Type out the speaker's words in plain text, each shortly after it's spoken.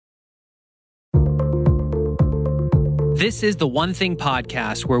This is the One Thing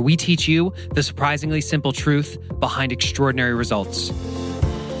podcast, where we teach you the surprisingly simple truth behind extraordinary results.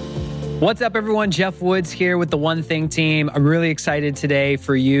 What's up, everyone? Jeff Woods here with the One Thing team. I'm really excited today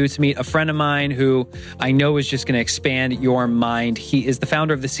for you to meet a friend of mine who I know is just going to expand your mind. He is the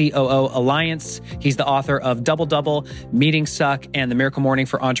founder of the COO Alliance. He's the author of Double Double, Meetings Suck, and The Miracle Morning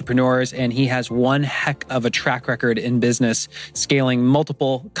for Entrepreneurs. And he has one heck of a track record in business, scaling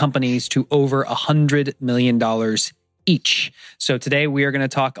multiple companies to over $100 million each. So today we are going to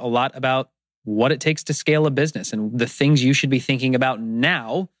talk a lot about what it takes to scale a business and the things you should be thinking about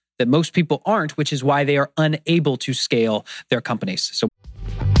now that most people aren't, which is why they are unable to scale their companies. So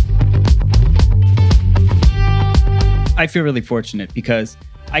I feel really fortunate because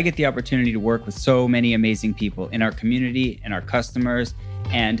I get the opportunity to work with so many amazing people in our community and our customers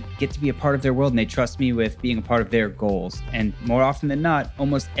and get to be a part of their world. And they trust me with being a part of their goals. And more often than not,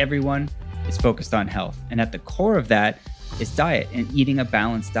 almost everyone is focused on health. And at the core of that is diet and eating a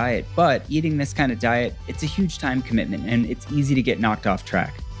balanced diet. But eating this kind of diet, it's a huge time commitment and it's easy to get knocked off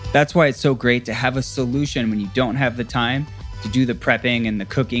track. That's why it's so great to have a solution when you don't have the time to do the prepping and the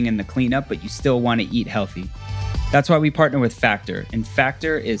cooking and the cleanup, but you still want to eat healthy. That's why we partner with Factor. And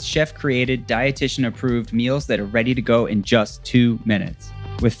Factor is chef-created, dietitian-approved meals that are ready to go in just 2 minutes.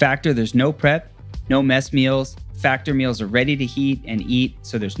 With Factor, there's no prep, no mess meals. Factor meals are ready to heat and eat,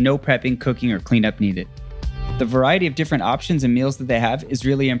 so there's no prepping, cooking, or cleanup needed. The variety of different options and meals that they have is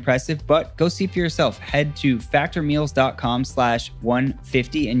really impressive, but go see for yourself. Head to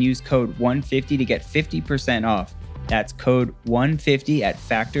factormeals.com/150 and use code 150 to get 50% off. That's code 150 at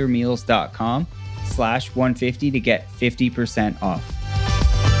factormeals.com/150 to get 50% off.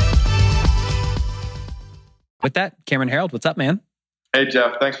 with that, Cameron Herold, what's up, man? Hey,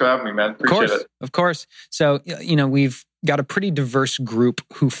 Jeff. Thanks for having me, man. Appreciate it. Of course. So, we've got a pretty diverse group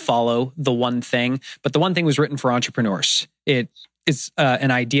who follow The One Thing, but The One Thing was written for entrepreneurs. It is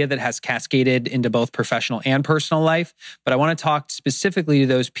an idea that has cascaded into both professional and personal life. But I want to talk specifically to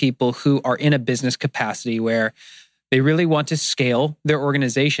those people who are in a business capacity where they really want to scale their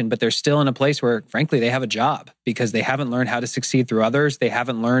organization, but they're still in a place where, frankly, they have a job because they haven't learned how to succeed through others. They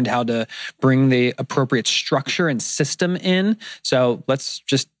haven't learned how to bring the appropriate structure and system in. So let's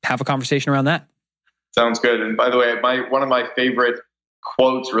just have a conversation around that. Sounds good. And by the way, one of my favorite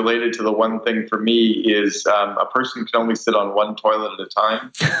quotes related to The One Thing for me is a person can only sit on one toilet at a time.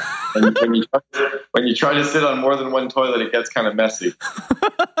 And when you try to sit on more than one toilet, it gets kind of messy.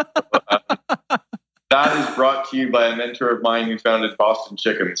 That is brought to you by a mentor of mine who founded Boston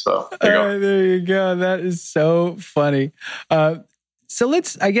Chicken. So there you go. There you go. That is so funny. So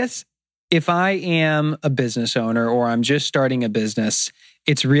I guess if I am a business owner or I'm just starting a business,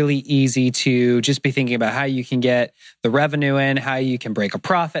 it's really easy to just be thinking about how you can get the revenue in, how you can break a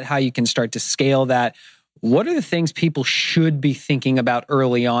profit, how you can start to scale that. What are the things people should be thinking about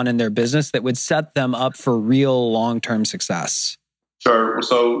early on in their business that would set them up for real long-term success? Sure.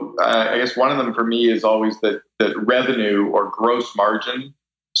 So I guess one of them for me is always that revenue or gross margin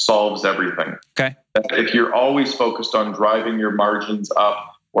solves everything. Okay. If you're always focused on driving your margins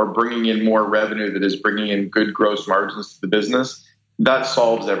up or bringing in more revenue that is bringing in good gross margins to the business, that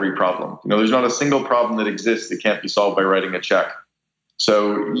solves every problem. There's not a single problem that exists that can't be solved by writing a check.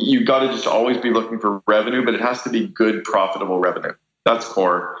 So you've got to just always be looking for revenue, but it has to be good, profitable revenue. That's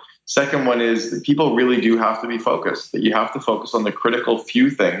core. Second one is that people really do have to be focused, that you have to focus on the critical few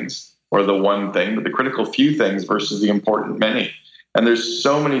things or the one thing, but the critical few things versus the important many. And there's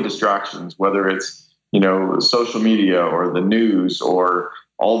so many distractions, whether it's, social media or the news or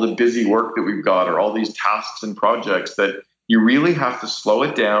all the busy work that we've got or all these tasks and projects that you really have to slow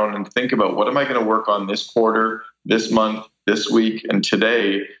it down and think about what am I going to work on this quarter, this month, this week, and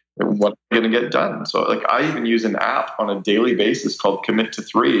today, and what am I going to get done? So I even use an app on a daily basis called Commit to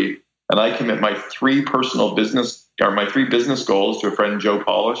 3, and I commit my 3 business goals to a friend, Joe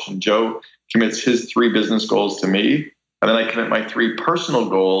Polish, and Joe commits his 3 business goals to me. And then I commit my 3 personal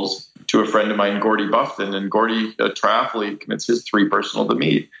goals to a friend of mine, Gordy Buffton, and Gordy, a triathlete, commits his 3 personal to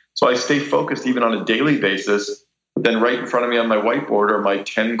me. So I stay focused even on a daily basis. But then right in front of me on my whiteboard are my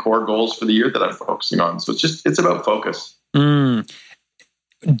 10 core goals for the year that I'm focusing on. So it's about focus.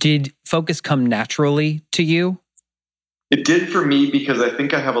 Did focus come naturally to you? It did for me because I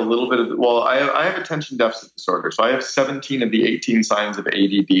think I have a little bit of, I have attention deficit disorder. So I have 17 of the 18 signs of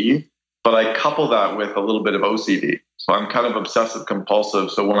ADD, but I couple that with a little bit of OCD. So I'm kind of obsessive compulsive.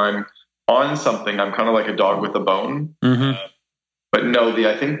 So when I'm on something, I'm kind of like a dog with a bone. Mm-hmm. But no,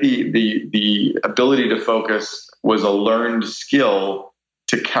 I think the ability to focus was a learned skill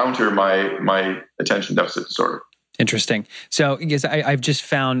to counter my attention deficit disorder. Interesting. So, yes, I've just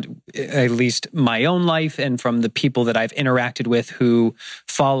found, at least my own life and from the people that I've interacted with who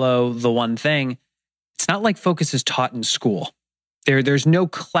follow the one thing, it's not like focus is taught in school. There's no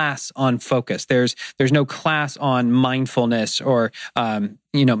class on focus. There's no class on mindfulness or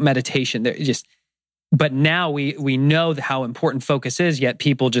meditation. But now we know how important focus is. Yet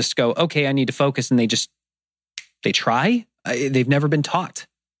people just go, okay, I need to focus, and they try. They've never been taught.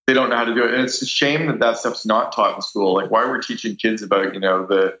 They don't know how to do it. And it's a shame that stuff's not taught in school. Like, why we're teaching kids about,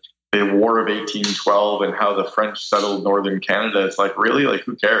 the War of 1812 and how the French settled northern Canada. It's like, really? Like,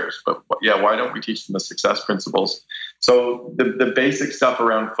 who cares? But yeah, why don't we teach them the success principles? So the basic stuff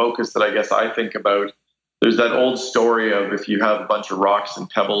around focus that I guess I think about, there's that old story of if you have a bunch of rocks and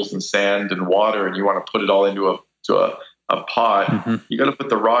pebbles and sand and water and you want to put it all into a pot, mm-hmm. You got to put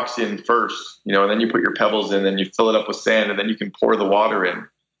the rocks in first, and then you put your pebbles in, and you fill it up with sand, and then you can pour the water in.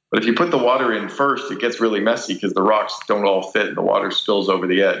 But if you put the water in first, it gets really messy because the rocks don't all fit and the water spills over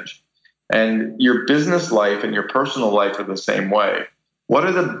the edge. And your business life and your personal life are the same way. What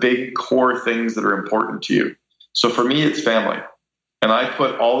are the big core things that are important to you? So for me, it's family. And I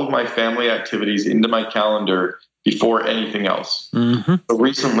put all of my family activities into my calendar before anything else. Mm-hmm. So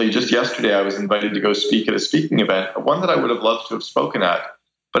recently, just yesterday, I was invited to go speak at a speaking event, one that I would have loved to have spoken at,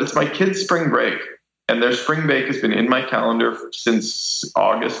 but it's my kids' spring break. And their spring break has been in my calendar since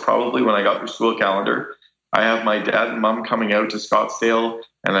August, probably, when I got their school calendar. I have my dad and mom coming out to Scottsdale,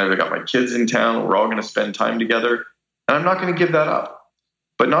 and I've got my kids in town. We're all going to spend time together. And I'm not going to give that up.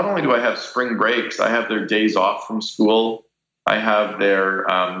 But not only do I have spring breaks, I have their days off from school. I have their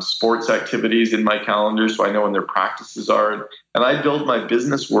sports activities in my calendar, so I know when their practices are. And I build my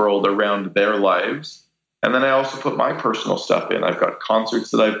business world around their lives. And then I also put my personal stuff in. I've got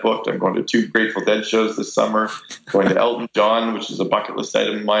concerts that I've booked. I'm going to 2 Grateful Dead shows this summer, going to Elton John, which is a bucket list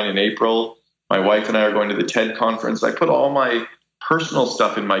item of mine, in April. My wife and I are going to the TED conference. I put all my personal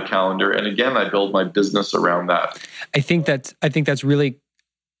stuff in my calendar. And again, I build my business around that. I think that's really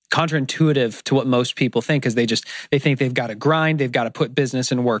counterintuitive to what most people think, because they think they've got to grind, they've got to put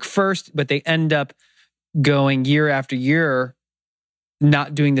business and work first, but they end up going year after year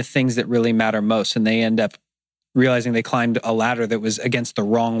not doing the things that really matter most. And they end up realizing they climbed a ladder that was against the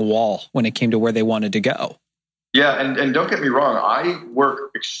wrong wall when it came to where they wanted to go. Yeah, and don't get me wrong, I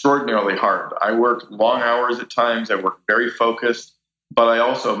work extraordinarily hard. I work long hours at times. I work very focused. But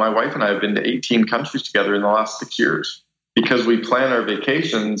my wife and I have been to 18 countries together in the last 6 years because we plan our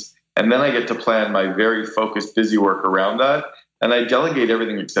vacations, and then I get to plan my very focused, busy work around that. And I delegate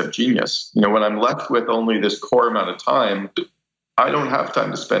everything except genius. When I'm left with only this core amount of time, I don't have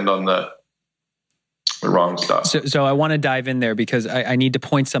time to spend on the wrong stuff. So I want to dive in there because I need to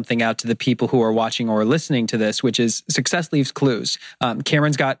point something out to the people who are watching or listening to this, which is success leaves clues.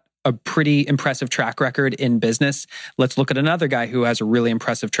 Cameron's got a pretty impressive track record in business. Let's look at another guy who has a really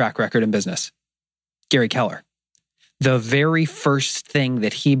impressive track record in business. Gary Keller. The very first thing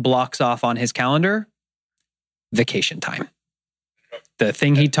that he blocks off on his calendar, vacation time. The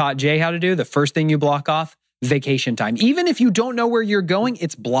thing he taught Jay how to do, the first thing you block off, vacation time. Even if you don't know where you're going,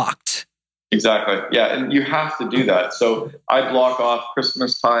 it's blocked. Exactly. Yeah. And you have to do that. So I block off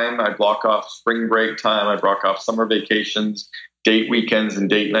Christmas time. I block off spring break time. I block off summer vacations, date weekends and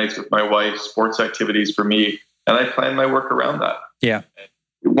date nights with my wife, sports activities for me. And I plan my work around that. Yeah.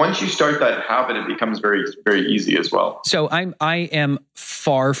 Once you start that habit, it becomes very, very easy as well. So I am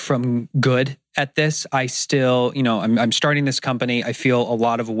far from good at this. I still, I'm starting this company. I feel a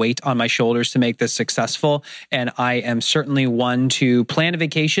lot of weight on my shoulders to make this successful. And I am certainly one to plan a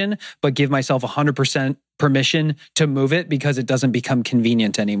vacation, but give myself 100% permission to move it because it doesn't become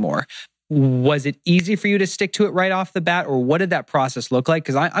convenient anymore. Was it easy for you to stick to it right off the bat, or what did that process look like?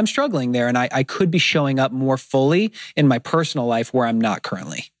 Because I'm struggling there, and I could be showing up more fully in my personal life where I'm not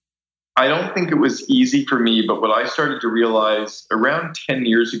currently. I don't think it was easy for me, but what I started to realize around 10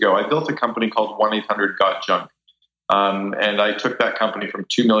 years ago, I built a company called 1-800-GOT-JUNK. And I took that company from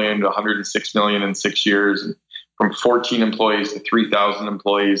 2 million to 106 million in 6 years, and from 14 employees to 3,000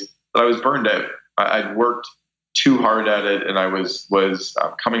 employees. But I was burned out. I'd worked too hard at it, and I was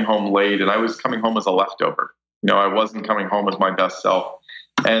coming home late, and I was coming home as a leftover. I wasn't coming home as my best self.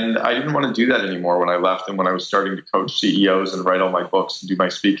 And I didn't want to do that anymore when I left and when I was starting to coach CEOs and write all my books and do my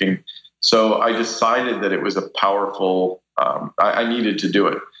speaking. So I decided that it was a powerful, I needed to do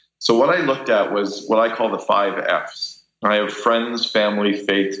it. So what I looked at was what I call the 5 Fs. I have friends, family,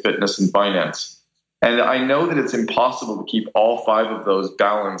 faith, fitness, and finance. And I know that it's impossible to keep all 5 of those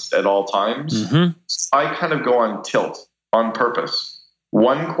balanced at all times. Mm-hmm. So I kind of go on tilt on purpose.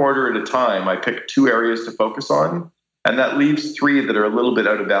 1 quarter at a time, I pick 2 areas to focus on. And that leaves 3 that are a little bit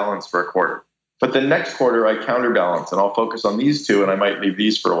out of balance for a quarter. But the next quarter, I counterbalance and I'll focus on these two and I might leave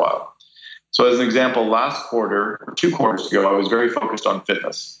these for a while. So as an example, last quarter, or 2 quarters ago, I was very focused on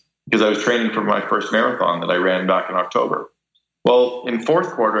fitness because I was training for my first marathon that I ran back in October. Well, in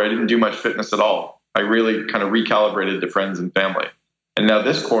fourth quarter, I didn't do much fitness at all. I really kind of recalibrated to friends and family. And now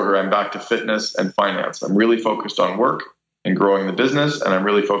this quarter, I'm back to fitness and finance. I'm really focused on work and growing the business, and I'm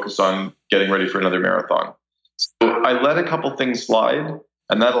really focused on getting ready for another marathon. So I let a couple things slide,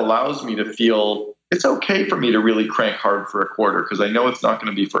 and that allows me to feel it's okay for me to really crank hard for a quarter because I know it's not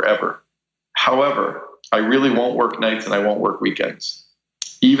going to be forever. However, I really won't work nights and I won't work weekends.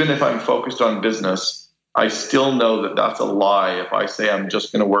 Even if I'm focused on business, I still know that that's a lie. If I say I'm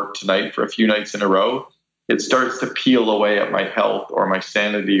just going to work tonight for a few nights in a row, it starts to peel away at my health or my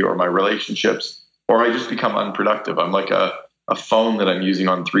sanity or my relationships, or I just become unproductive. I'm like a phone that I'm using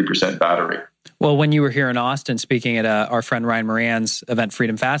on 3% battery. Well, when you were here in Austin speaking at our friend Ryan Moran's event,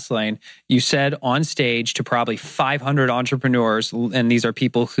 Freedom Fastlane, you said on stage to probably 500 entrepreneurs, and these are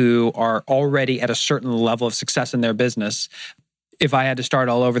people who are already at a certain level of success in their business, if I had to start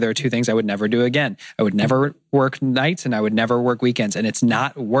all over, there are 2 things I would never do again. I would never work nights and I would never work weekends, and it's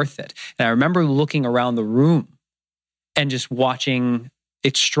not worth it. And I remember looking around the room and just watching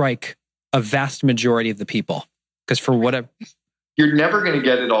it strike a vast majority of the people. Because for whatever... You're never going to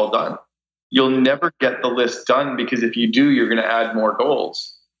get it all done. You'll never get the list done because if you do, you're going to add more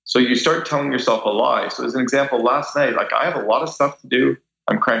goals. So you start telling yourself a lie. So as an example, last night, like I have a lot of stuff to do.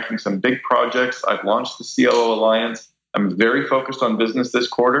 I'm cranking some big projects. I've launched the COO Alliance. I'm very focused on business this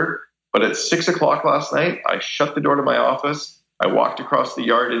quarter, but at 6 o'clock last night, I shut the door to my office. I walked across the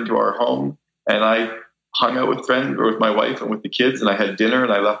yard into our home and I hung out with friends or with my wife and with the kids, and I had dinner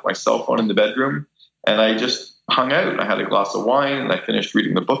and I left my cell phone in the bedroom and I just hung out and I had a glass of wine and I finished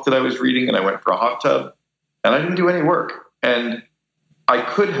reading the book that I was reading and I went for a hot tub and I didn't do any work. And I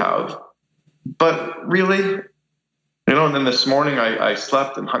could have, but really, and then this morning I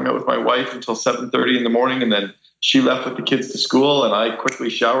slept and hung out with my wife until 7:30 in the morning, and then she left with the kids to school and I quickly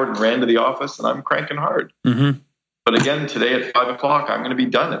showered and ran to the office and I'm cranking hard. Mm-hmm. But again, today at 5 o'clock, I'm going to be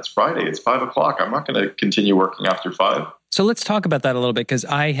done. It's Friday. It's 5 o'clock. I'm not going to continue working after 5. So let's talk about that a little bit, because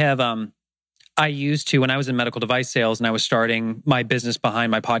I used to, when I was in medical device sales and I was starting my business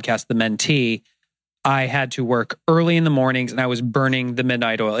behind my podcast, The Mentee, I had to work early in the mornings and I was burning the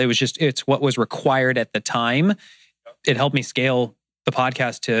midnight oil. It's what was required at the time. It helped me scale the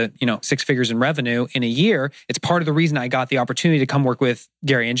podcast to, 6 figures in revenue in a year. It's part of the reason I got the opportunity to come work with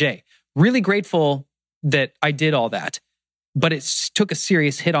Gary and Jay. Really grateful that I did all that, but it took a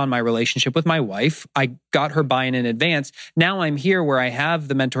serious hit on my relationship with my wife. I got her buy-in in advance. Now I'm here where I have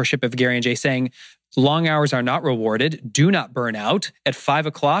the mentorship of Gary and Jay saying, long hours are not rewarded. Do not burn out at 5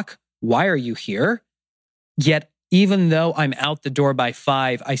 o'clock. Why are you here? Yet, even though I'm out the door by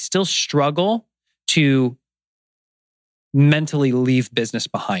 5, I still struggle to mentally leave business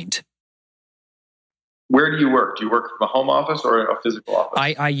behind. Where do you work? Do you work from a home office or a physical office?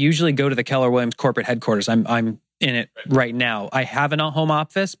 I usually go to the Keller Williams corporate headquarters. I'm in it right now. I have a home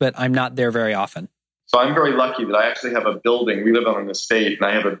office, but I'm not there very often. So I'm very lucky that I actually have a building. We live on an estate, and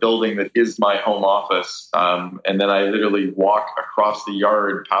I have a building that is my home office. And then I literally walk across the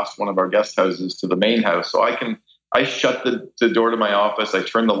yard past one of our guest houses to the main house. So I shut the door to my office. I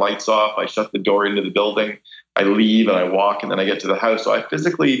turn the lights off. I shut the door into the building. I leave and I walk, and then I get to the house. So I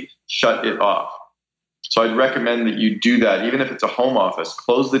physically shut it off. So I'd recommend that you do that. Even if it's a home office,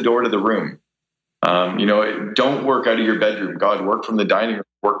 close the door to the room. Don't work out of your bedroom. God, work from the dining room,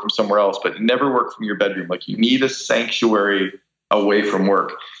 work from somewhere else, but never work from your bedroom. Like, you need a sanctuary away from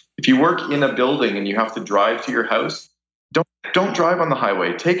work. If you work in a building and you have to drive to your house, don't drive on the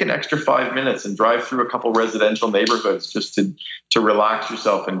highway. Take an extra 5 minutes and drive through a couple residential neighborhoods just to relax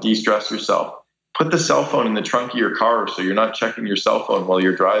yourself and de-stress yourself. Put the cell phone in the trunk of your car so you're not checking your cell phone while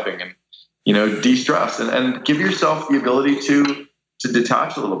you're driving, and de-stress and give yourself the ability to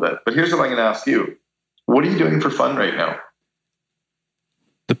detach a little bit. But here's what I'm going to ask you. What are you doing for fun right now?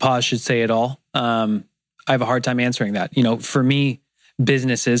 The pause should say it all. I have a hard time answering that. For me,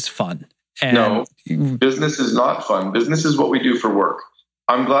 business is fun. And no, business is not fun. Business is what we do for work.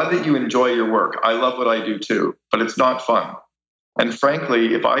 I'm glad that you enjoy your work. I love what I do too, but it's not fun. And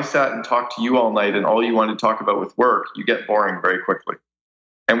frankly, if I sat and talked to you all night and all you wanted to talk about with work, you get boring very quickly.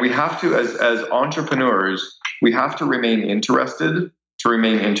 And we have to, as entrepreneurs, we have to remain interested to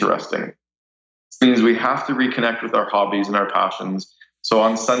remain interesting. It means we have to reconnect with our hobbies and our passions. So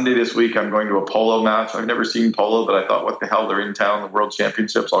on Sunday this week, I'm going to a polo match. I've never seen polo, but I thought, what the hell, they're in town, the World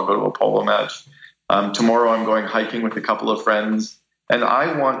Championships, I'll go to a polo match. Tomorrow I'm going hiking with a couple of friends. And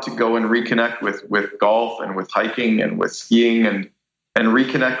I want to go and reconnect with golf and with hiking and with skiing. And and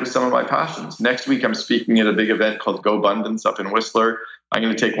reconnect with some of my passions. Next week, I'm speaking at a big event called Go Abundance up in Whistler. I'm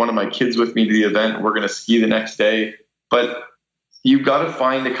going to take one of my kids with me to the event. We're going to ski the next day. But you've got to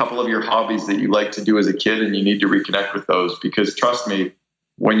find a couple of your hobbies that you like to do as a kid, and you need to reconnect with those, because trust me,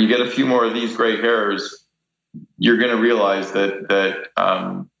 when you get a few more of these gray hairs, you're going to realize that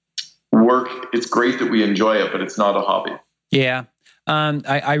work, it's great that we enjoy it, but it's not a hobby. Yeah.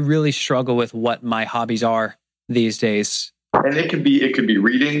 I really struggle with what my hobbies are these days. And it could be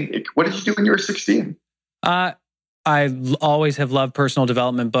reading. What did you do when you were 16? I always have loved personal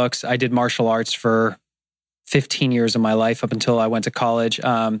development books. I did martial arts for 15 years of my life up until I went to college.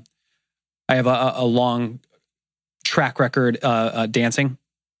 I have a long track record dancing,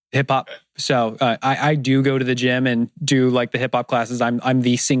 hip hop. So I do go to the gym and do like the hip hop classes. I'm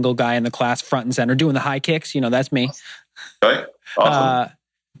the single guy in the class, front and center, doing the high kicks. That's me. Okay,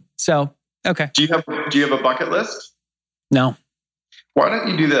 awesome. Okay. Do you have a bucket list? No. Why don't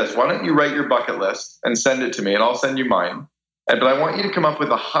you do this? Why don't you write your bucket list and send it to me, and I'll send you mine. But I want you to come up with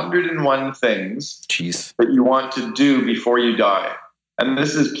 101 things that you want to do before you die. And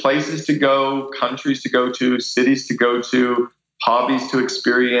this is places to go, countries to go to, cities to go to, hobbies to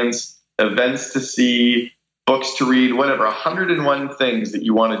experience, events to see, books to read, whatever. 101 things that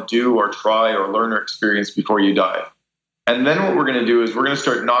you want to do or try or learn or experience before you die. And then what we're going to do is we're going to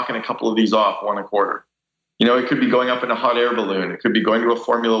start knocking a couple of these off one a quarter. It could be going up in a hot air balloon. It could be going to a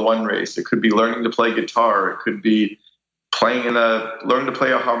Formula One race. It could be learning to play guitar. It could be learn to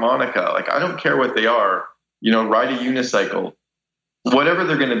play a harmonica. Like, I don't care what they are, ride a unicycle, whatever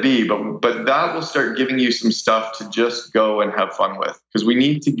they're going to be. But that will start giving you some stuff to just go and have fun with, because we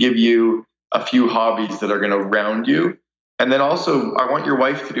need to give you a few hobbies that are going to round you. And then also, I want your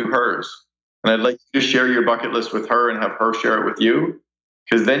wife to do hers. And I'd like you to share your bucket list with her and have her share it with you,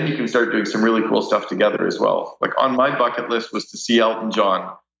 because then you can start doing some really cool stuff together as well. Like, on my bucket list was to see Elton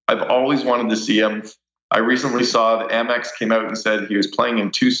John. I've always wanted to see him. I recently saw that Amex came out and said he was playing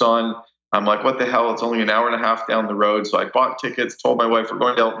in Tucson. I'm like, what the hell? It's only an hour and a half down the road. So I bought tickets, told my wife we're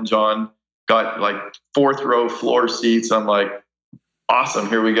going to Elton John, got like 4th row floor seats. I'm like, awesome,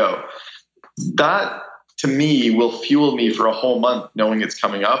 here we go. That, to me, will fuel me for a whole month knowing it's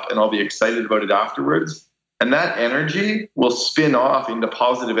coming up, and I'll be excited about it afterwards. And that energy will spin off into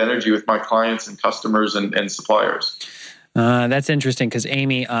positive energy with my clients and customers and suppliers. That's interesting, because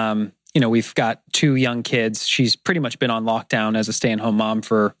Amy, we've got 2 young kids. She's pretty much been on lockdown as a stay-at-home mom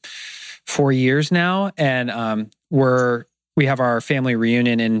for 4 years now. And we have our family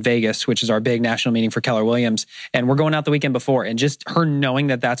reunion in Vegas, which is our big national meeting for Keller Williams. And we're going out the weekend before. And just her knowing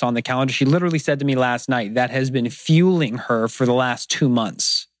that that's on the calendar, she literally said to me last night, that has been fueling her for the last 2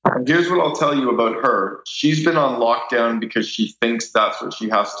 months. And here's what I'll tell you about her. She's been on lockdown because she thinks that's what she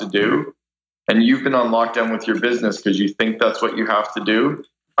has to do. And you've been on lockdown with your business because you think that's what you have to do.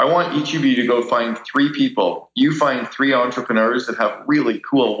 I want each of you to go find 3 people. You find 3 entrepreneurs that have really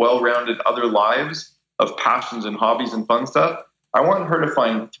cool, well-rounded other lives of passions and hobbies and fun stuff. I want her to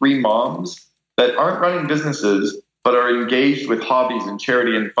find 3 moms that aren't running businesses, but are engaged with hobbies and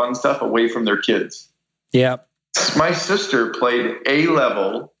charity and fun stuff away from their kids. Yeah. My sister played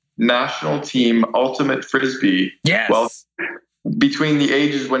A-level national team ultimate frisbee. Yes. Well, between the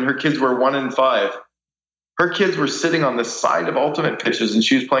ages when her kids were 1 and 5. Her kids were sitting on the side of ultimate pitches, and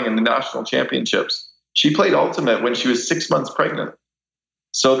she was playing in the national championships. She played ultimate when she was 6 months pregnant.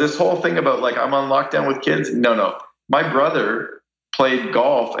 So this whole thing about like, I'm on lockdown with kids. No. My brother played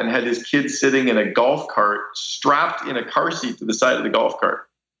golf and had his kids sitting in a golf cart, strapped in a car seat to the side of the golf cart.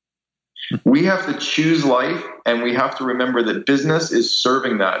 We have to choose life, and we have to remember that business is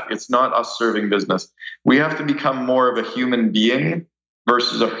serving that. It's not us serving business. We have to become more of a human being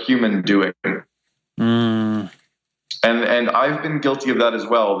versus a human doing. And I've been guilty of that as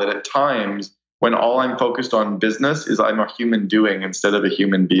well, that at times when all I'm focused on business is I'm a human doing instead of a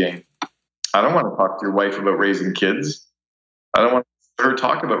human being. I don't want to talk to your wife about raising kids. I don't want her to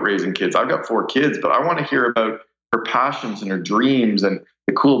talk about raising kids. I've got 4 kids, but I want to hear about her passions and her dreams and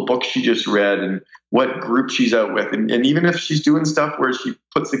the cool book she just read and what group she's out with. And even if she's doing stuff where she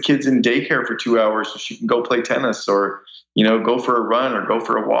puts the kids in daycare for 2 hours so she can go play tennis or, go for a run or go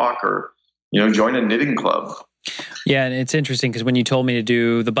for a walk or, join a knitting club. Yeah. And it's interesting because when you told me to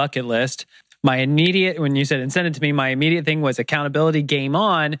do the bucket list, when you said and send it to me, my immediate thing was accountability, game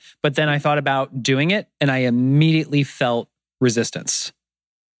on. But then I thought about doing it and I immediately felt resistance.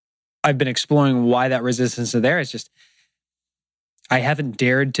 I've been exploring why that resistance is there. It's just, I haven't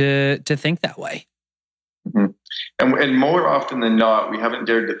dared to think that way. Mm-hmm. And more often than not, we haven't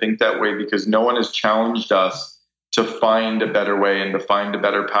dared to think that way because no one has challenged us to find a better way and to find a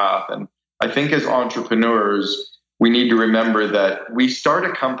better path. And I think as entrepreneurs, we need to remember that we start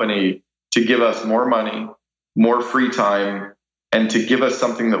a company to give us more money, more free time, and to give us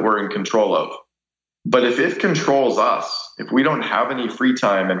something that we're in control of. But if it controls us, if we don't have any free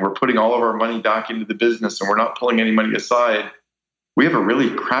time and we're putting all of our money back into the business and we're not pulling any money aside, we have a really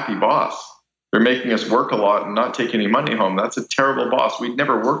crappy boss. They're making us work a lot and not take any money home. That's a terrible boss. We'd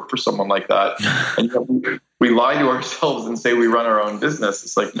never work for someone like that. And we lie to ourselves and say we run our own business.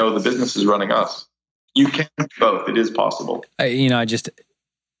 It's like, no, the business is running us. You can do both. It is possible.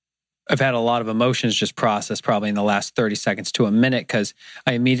 I've had a lot of emotions just processed probably in the last 30 seconds to a minute, because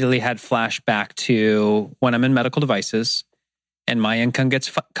I immediately had flashback to when I'm in medical devices and my income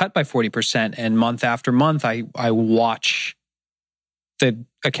gets cut by 40%. And month after month, I watch the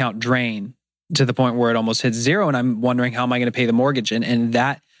account drain to the point where it almost hits zero. And I'm wondering, how am I going to pay the mortgage? And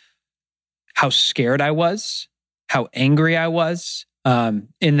that, how scared I was, how angry I was.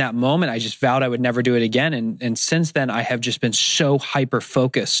 In that moment, I just vowed I would never do it again. And since then, I have just been so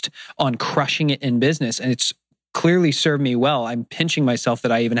hyper-focused on crushing it in business. And it's clearly served me well. I'm pinching myself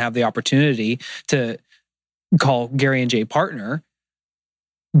that I even have the opportunity to call Gary and Jay partner.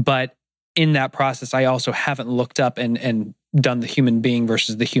 But in that process, I also haven't looked up and done the human being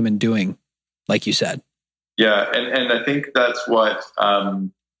versus the human doing, like you said. Yeah, and I think that's what...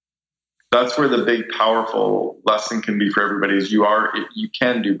 that's where the big, powerful lesson can be for everybody is you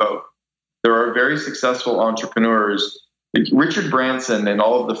can do both. There are very successful entrepreneurs, like Richard Branson, and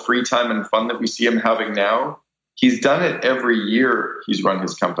all of the free time and fun that we see him having now. He's done it every year he's run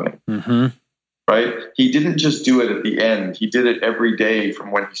his company, right? He didn't just do it at the end. He did it every day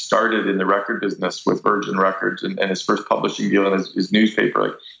from when he started in the record business with Virgin Records and his first publishing deal in his newspaper.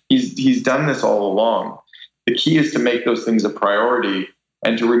 Like he's done this all along. The key is to make those things a priority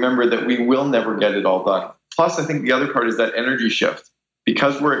and to remember that we will never get it all done. Plus, I think the other part is that energy shift.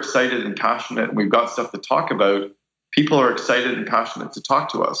 Because we're excited and passionate and we've got stuff to talk about, people are excited and passionate to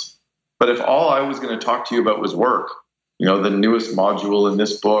talk to us. But if all I was going to talk to you about was work, the newest module in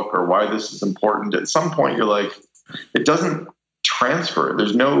this book or why this is important, at some point you're like, it doesn't transfer.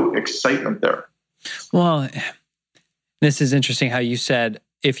 There's no excitement there. Well, this is interesting how you said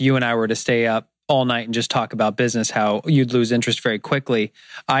if you and I were to stay up all night and just talk about business, how you'd lose interest very quickly.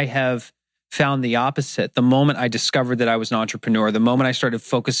 I have found the opposite. The moment I discovered that I was an entrepreneur, the moment I started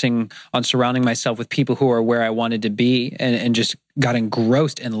focusing on surrounding myself with people who are where I wanted to be and just got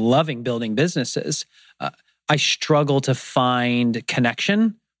engrossed in loving building businesses, I struggle to find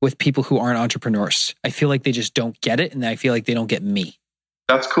connection with people who aren't entrepreneurs. I feel like they just don't get it, and I feel like they don't get me.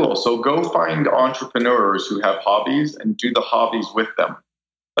 That's cool. So go find entrepreneurs who have hobbies and do the hobbies with them.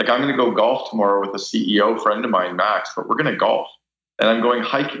 Like I'm going to go golf tomorrow with a CEO friend of mine, Max, but we're going to golf. And I'm going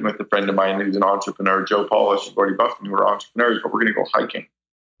hiking with a friend of mine who's an entrepreneur, Joe Polish and Gordy Buffin, who are entrepreneurs, but we're going to go hiking.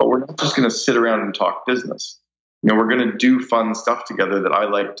 But we're not just going to sit around and talk business. We're going to do fun stuff together that I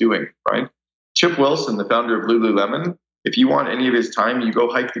like doing, right? Chip Wilson, the founder of Lululemon, if you want any of his time, you go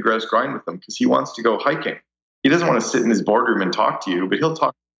hike the Grouse Grind with him because he wants to go hiking. He doesn't want to sit in his boardroom and talk to you, but he'll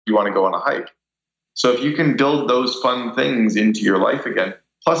talk if you want to go on a hike. So if you can build those fun things into your life again.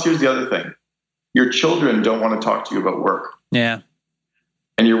 Plus, here's the other thing. Your children don't want to talk to you about work. Yeah.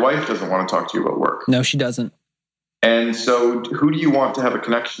 And your wife doesn't want to talk to you about work. No, she doesn't. And so who do you want to have a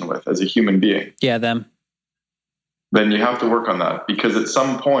connection with as a human being? Yeah, them. Then you have to work on that, because at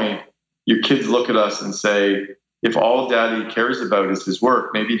some point, your kids look at us and say, if all daddy cares about is his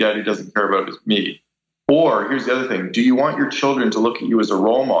work, maybe daddy doesn't care about me. Or here's the other thing. Do you want your children to look at you as a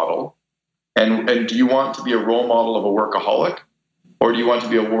role model? And do you want to be a role model of a workaholic? Or do you want to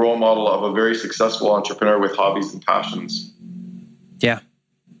be a role model of a very successful entrepreneur with hobbies and passions? Yeah,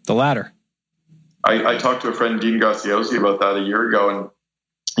 the latter. I talked to a friend, Dean Graziosi, about that a year ago, and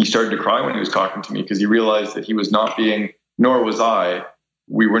he started to cry when he was talking to me because he realized that he was not being, nor was I,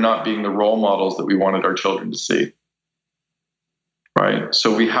 we were not being the role models that we wanted our children to see. Right?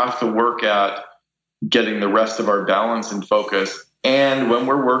 So we have to work at getting the rest of our balance and focus. And when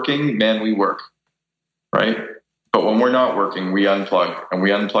we're working, man, we work. Right? But when we're not working, we unplug, and we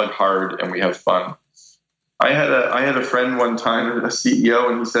unplug hard, and we have fun. I had a friend one time, a CEO,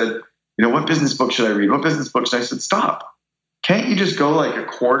 and he said, what business book should I read? What business book should I? I said, stop. Can't you just go like a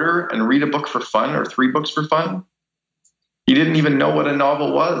quarter and read a book for fun or 3 books for fun? He didn't even know what a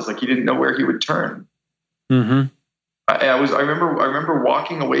novel was. Like he didn't know where he would turn. Mm-hmm. I remember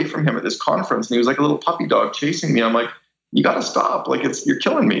walking away from him at this conference, and he was like a little puppy dog chasing me. I'm like, you got to stop. Like you're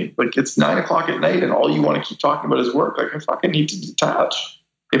killing me. Like it's 9:00 at night and all you want to keep talking about is work. Like I fucking need to detach.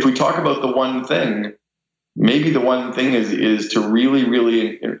 If we talk about the one thing, maybe the one thing is to really,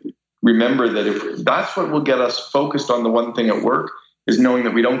 really remember that if that's what will get us focused on the one thing at work, is knowing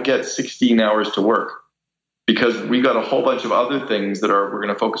that we don't get 16 hours to work. because we got a whole bunch of other things we're going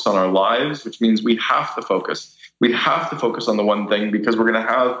to focus on our lives, which means we have to focus. We have to focus on the one thing because we're going to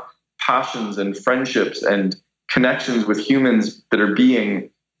have passions and friendships and connections with humans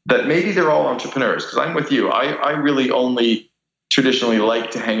that maybe they're all entrepreneurs. Because I'm with you. I really only traditionally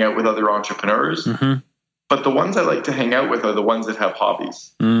like to hang out with other entrepreneurs. Mm-hmm. But the ones I like to hang out with are the ones that have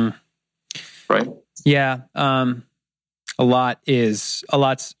hobbies. Right? Yeah. A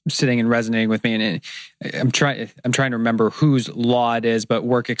lot's sitting and resonating with me, and I'm trying to remember whose law it is, but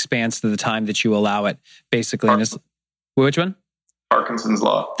work expands to the time that you allow it, basically. And which one? Parkinson's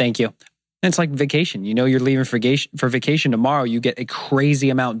law. Thank you. And it's like vacation. You're leaving for vacation tomorrow. You get a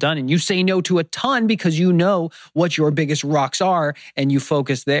crazy amount done, and you say no to a ton because you know what your biggest rocks are, and you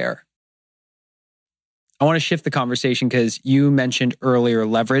focus there. I want to shift the conversation because you mentioned earlier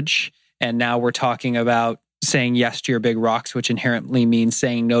leverage, and now we're talking about saying yes to your big rocks, which inherently means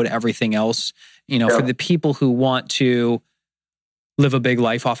saying no to everything else. For the people who want to live a big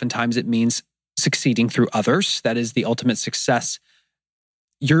life, oftentimes it means succeeding through others. That is the ultimate success.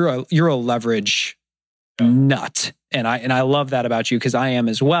 You're a leverage nut. And I love that about you because I am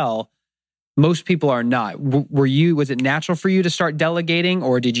as well. Most people are not. Was it natural for you to start delegating,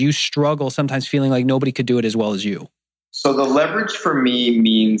 or did you struggle sometimes feeling like nobody could do it as well as you? So the leverage for me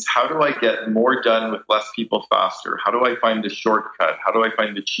means, how do I get more done with less people faster? How do I find the shortcut? How do I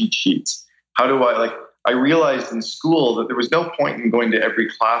find the cheat sheets? I realized in school that there was no point in going to every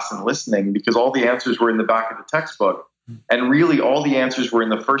class and listening because all the answers were in the back of the textbook. And really all the answers were in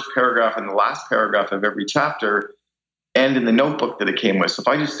the first paragraph and the last paragraph of every chapter and in the notebook that it came with. So if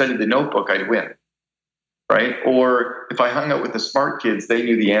I just studied the notebook, I'd win, right? Or if I hung out with the smart kids, they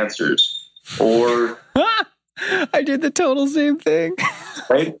knew the answers. Or... I did the total same thing.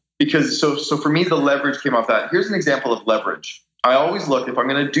 Right? Because so for me, the leverage came off that. Here's an example of leverage. I always look, if I'm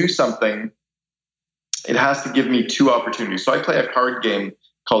going to do something, it has to give me two opportunities. So I play a card game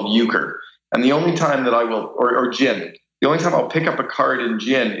called Euchre. And the only time that I will, or Gin, the only time I'll pick up a card in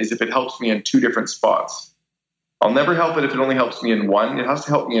Gin is if it helps me in two different spots. I'll never help it if it only helps me in one. It has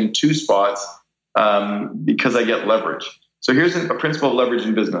to help me in two spots because I get leverage. So here's a principle of leverage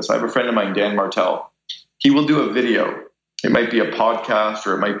in business. I have a friend of mine, Dan Martell. He will do a video. It might be a podcast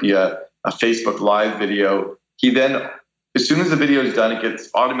or it might be a Facebook Live video. He then, as soon as the video is done, it gets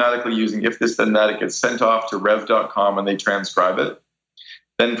automatically using if this, then that. It gets sent off to rev.com and they transcribe it.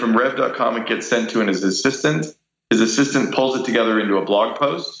 Then from rev.com, it gets sent to his assistant. His assistant pulls it together into a blog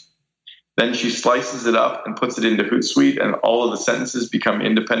post. Then she slices it up and puts it into Hootsuite, and all of the sentences become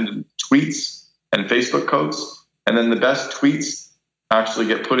independent tweets and Facebook quotes. And then the best tweets actually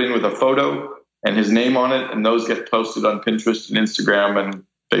get put in with a photo and his name on it, and those get posted on Pinterest and Instagram and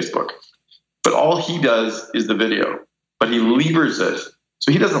Facebook. But all he does is the video, but he levers it.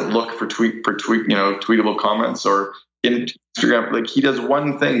 So he doesn't look for tweetable comments or in Instagram. Like, he does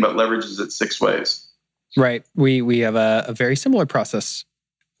one thing, but leverages it 6 ways. Right. We have a very similar process.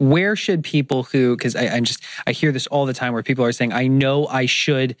 Where should people because I hear this all the time where people are saying, I know I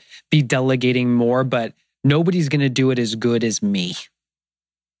should be delegating more, but nobody's going to do it as good as me.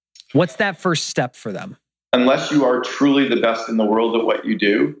 What's that first step for them? Unless you are truly the best in the world at what you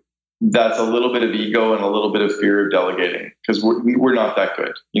do, that's a little bit of ego and a little bit of fear of delegating, because we're not that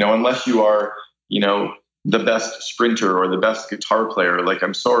good. Unless you are, the best sprinter or the best guitar player, like,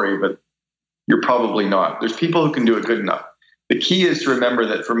 I'm sorry, but you're probably not. There's people who can do it good enough. The key is to remember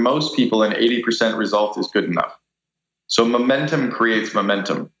that for most people, an 80% result is good enough. So momentum creates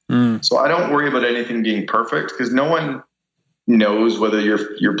momentum. So I don't worry about anything being perfect, because no one knows whether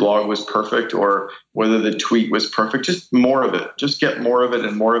your blog was perfect or whether the tweet was perfect. Just more of it. Just get more of it,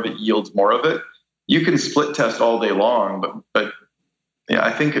 and more of it yields more of it. You can split test all day long, but yeah,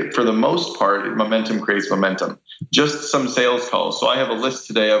 I think for the most part, momentum creates momentum. Just some sales calls. So I have a list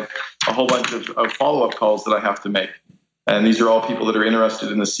today of a whole bunch of follow-up calls that I have to make. And these are all people that are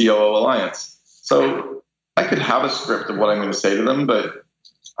interested in the COO Alliance. So I could have a script of what I'm going to say to them, but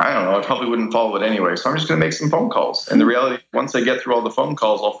I don't know, I probably wouldn't follow it anyway. So I'm just going to make some phone calls. And the reality, once I get through all the phone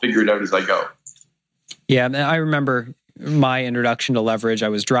calls, I'll figure it out as I go. Yeah, I remember my introduction to leverage. I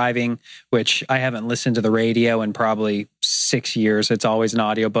was driving, which I haven't listened to the radio in probably 6 years. It's always an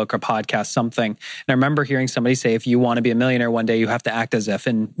audiobook or podcast, something. And I remember hearing somebody say, if you want to be a millionaire one day, you have to act as if.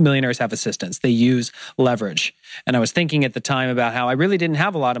 And millionaires have assistants. They use leverage. And I was thinking at the time about how I really didn't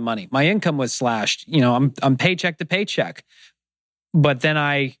have a lot of money. My income was slashed. I'm paycheck to paycheck. But then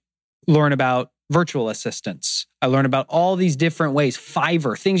I learn about virtual assistants. I learn about all these different ways.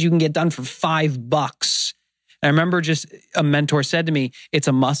 Fiverr, things you can get done for $5. And I remember just a mentor said to me, it's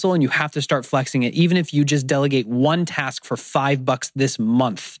a muscle and you have to start flexing it. Even if you just delegate one task for $5 this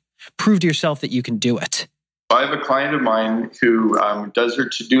month, prove to yourself that you can do it. I have a client of mine who does her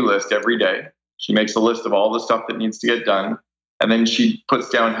to-do list every day. She makes a list of all the stuff that needs to get done. And then she puts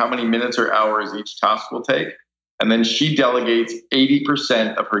down how many minutes or hours each task will take. And then she delegates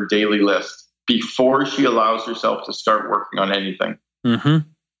 80% of her daily list before she allows herself to start working on anything. Mm-hmm.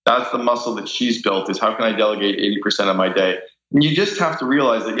 That's the muscle that she's built, is how can I delegate 80% of my day? And you just have to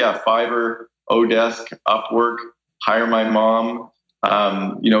realize that, Fiverr, Odesk, Upwork, Hire My Mom,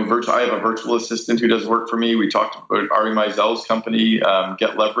 I have a virtual assistant who does work for me. We talked about Ari Meisel's company,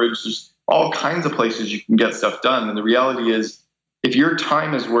 Get Leverage. There's all kinds of places you can get stuff done. And the reality is, if your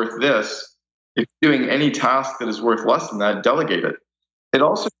time is worth this, if you're doing any task that is worth less than that, delegate it. It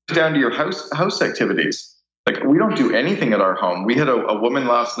also comes down to your house activities. Like, we don't do anything at our home. We had a woman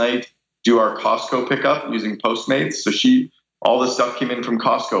last night do our Costco pickup using Postmates. So all the stuff came in from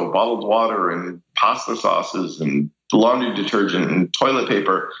Costco, bottled water and pasta sauces and laundry detergent and toilet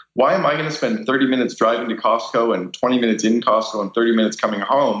paper. Why am I going to spend 30 minutes driving to Costco and 20 minutes in Costco and 30 minutes coming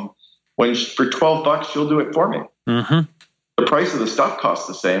home when for $12 she'll do it for me? Mm-hmm. The price of the stuff costs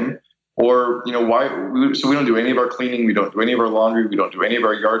the same. Or, so we don't do any of our cleaning. We don't do any of our laundry. We don't do any of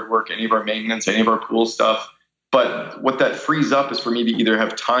our yard work, any of our maintenance, any of our pool stuff. But what that frees up is for me to either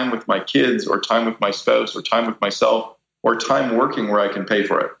have time with my kids or time with my spouse or time with myself or time working where I can pay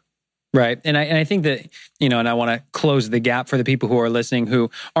for it. Right. And I think that, and I want to close the gap for the people who are listening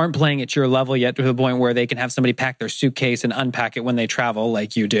who aren't playing at your level yet to the point where they can have somebody pack their suitcase and unpack it when they travel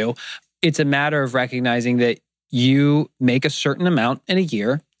like you do. It's a matter of recognizing that you make a certain amount in a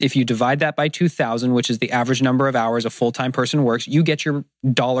year. If you divide that by 2,000, which is the average number of hours a full-time person works, you get your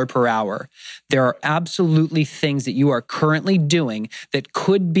dollar per hour. There are absolutely things that you are currently doing that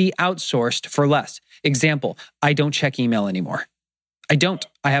could be outsourced for less. Example, I don't check email anymore. I don't.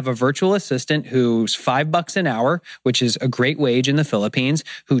 I have a virtual assistant who's $5 an hour, which is a great wage in the Philippines,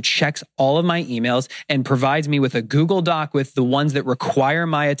 who checks all of my emails and provides me with a Google Doc with the ones that require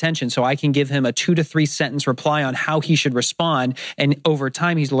my attention so I can give him a 2 to 3 sentence reply on how he should respond. And over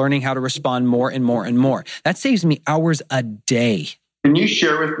time, he's learning how to respond more and more and more. That saves me hours a day. Can you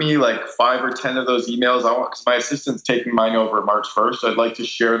share with me like 5 or 10 of those emails? Because my assistant's taking mine over March 1st. So I'd like to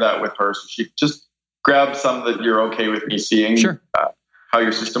share that with her. So she just grab some that you're okay with me seeing. Sure. How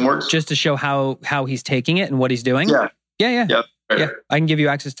your system works. Just to show how he's taking it and what he's doing? Yeah. Yeah. I can give you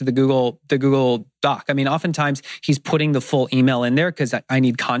access to the Google Doc. I mean, oftentimes he's putting the full email in there because I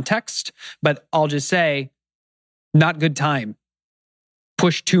need context, but I'll just say, not good time.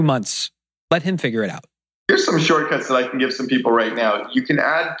 Push 2 months. Let him figure it out. Here's some shortcuts that I can give some people right now. You can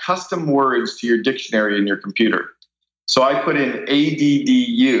add custom words to your dictionary in your computer. So I put in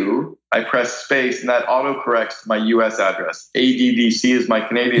ADDU, I press space, and that autocorrects my US address. ADDC is my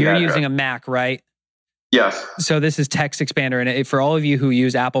Canadian address. You're using a Mac, right? Yes. So this is Text Expander. And for all of you who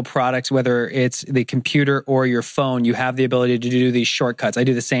use Apple products, whether it's the computer or your phone, you have the ability to do these shortcuts. I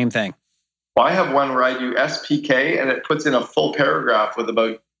do the same thing. Well, I have one where I do SPK, and it puts in a full paragraph with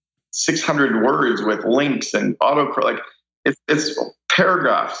about 600 words with links and autocorrect. It's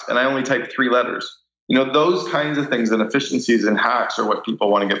paragraphs, and I only type 3 letters. Those kinds of things and efficiencies and hacks are what people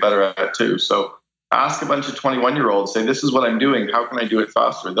want to get better at too. So ask a bunch of 21-year-olds, say, this is what I'm doing. How can I do it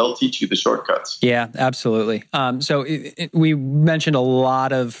faster? They'll teach you the shortcuts. Yeah, absolutely. So we mentioned a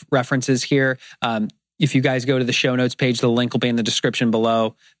lot of references here. If you guys go to the show notes page, the link will be in the description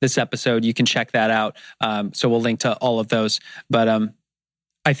below this episode. You can check that out. So we'll link to all of those. But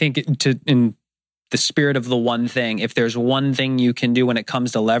I think in the spirit of the one thing, if there's one thing you can do when it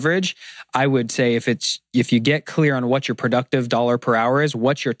comes to leverage, I would say if you get clear on what your productive dollar per hour is,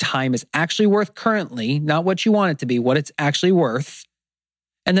 what your time is actually worth currently, not what you want it to be, what it's actually worth,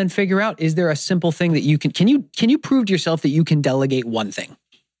 and then figure out, is there a simple thing that you can you prove to yourself that you can delegate one thing?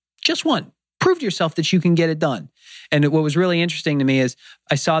 Just one. Prove to yourself that you can get it done. And what was really interesting to me is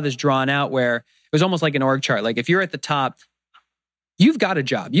I saw this drawn out where it was almost like an org chart. Like if you're at the top, you've got a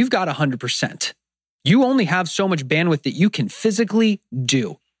job, you've got 100%. You only have so much bandwidth that you can physically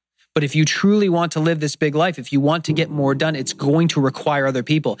do. But if you truly want to live this big life, if you want to get more done, it's going to require other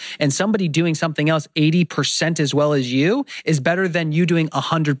people. And somebody doing something else 80% as well as you is better than you doing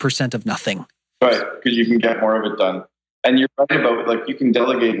 100% of nothing. Right, because you can get more of it done. And you're right about you can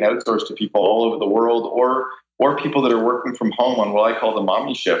delegate and outsource to people all over the world or people that are working from home on what I call the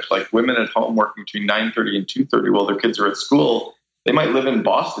mommy shift, like women at home working between 9:30 and 2:30 while their kids are at school. They might live in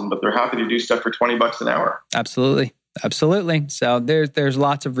Boston, but they're happy to do stuff for $20 an hour. Absolutely. So there's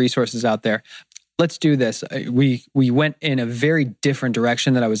lots of resources out there. Let's do this. We went in a very different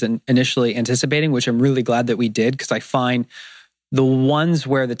direction than I was initially anticipating, which I'm really glad that we did, because I find the ones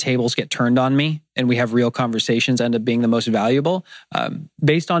where the tables get turned on me and we have real conversations end up being the most valuable.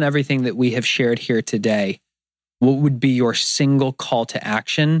 Based on everything that we have shared here today, what would be your single call to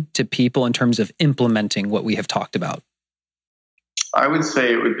action to people in terms of implementing what we have talked about? I would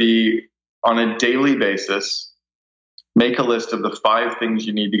say it would be on a daily basis, make a list of the 5 things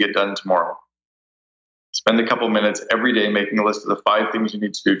you need to get done tomorrow. Spend a couple minutes every day making a list of the 5 things you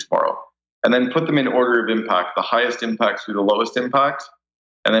need to do tomorrow. And then put them in order of impact, the highest impact through the lowest impact.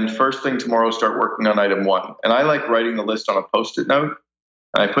 And then first thing tomorrow, start working on item 1. And I like writing the list on a Post-it note.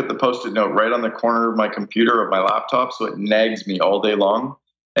 And I put the Post-it note right on the corner of my computer or my laptop so it nags me all day long.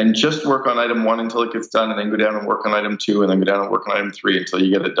 And just work on item 1 until it gets done, and then go down and work on item 2, and then go down and work on item 3 until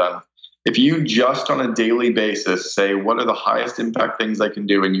you get it done. If you just on a daily basis say, what are the highest impact things I can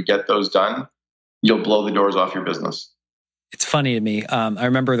do, and you get those done, you'll blow the doors off your business. It's funny to me. I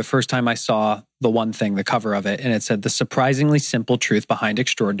remember the first time I saw the one thing, the cover of it, and it said, "The surprisingly simple truth behind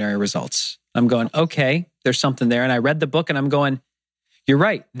extraordinary results." I'm going, okay, there's something there. And I read the book and I'm going, you're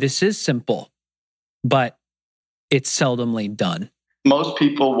right. This is simple, but it's seldomly done. Most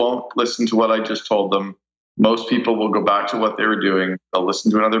people won't listen to what I just told them. Most people will go back to what they were doing. They'll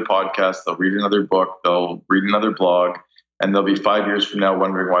listen to another podcast. They'll read another book. They'll read another blog. And they'll be 5 years from now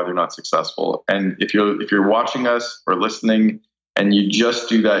wondering why they're not successful. And if you're watching us or listening and you just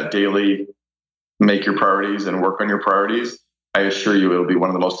do that daily, make your priorities and work on your priorities, I assure you it'll be one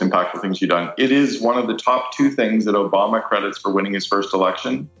of the most impactful things you've done. It is one of the top 2 things that Obama credits for winning his first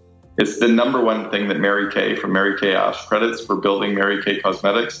election. It's the number 1 thing that Mary Kay from Mary Kay Ash credits for building Mary Kay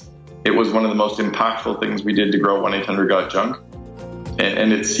Cosmetics. It was one of the most impactful things we did to grow 1-800-GOT-JUNK.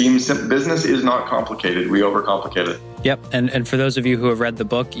 And it seems business is not complicated. We overcomplicate it. Yep. And for those of you who have read the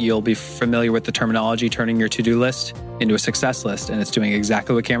book, you'll be familiar with the terminology, turning your to-do list into a success list. And it's doing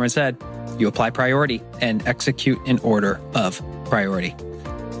exactly what Cameron said. You apply priority and execute in order of priority.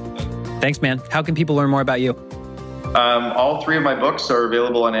 Thanks, man. How can people learn more about you? All 3 of my books are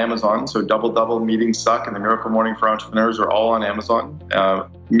available on Amazon. So Double Double, Meetings Suck, and The Miracle Morning for Entrepreneurs are all on Amazon.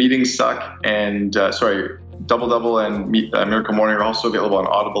 Meetings Suck and, Double Double and Miracle Morning are also available on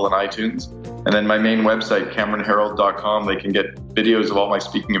Audible and iTunes. And then my main website, CameronHerold.com, they can get videos of all my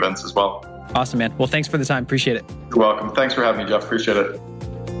speaking events as well. Awesome, man. Well, thanks for the time. Appreciate it. You're welcome. Thanks for having me, Jeff. Appreciate it.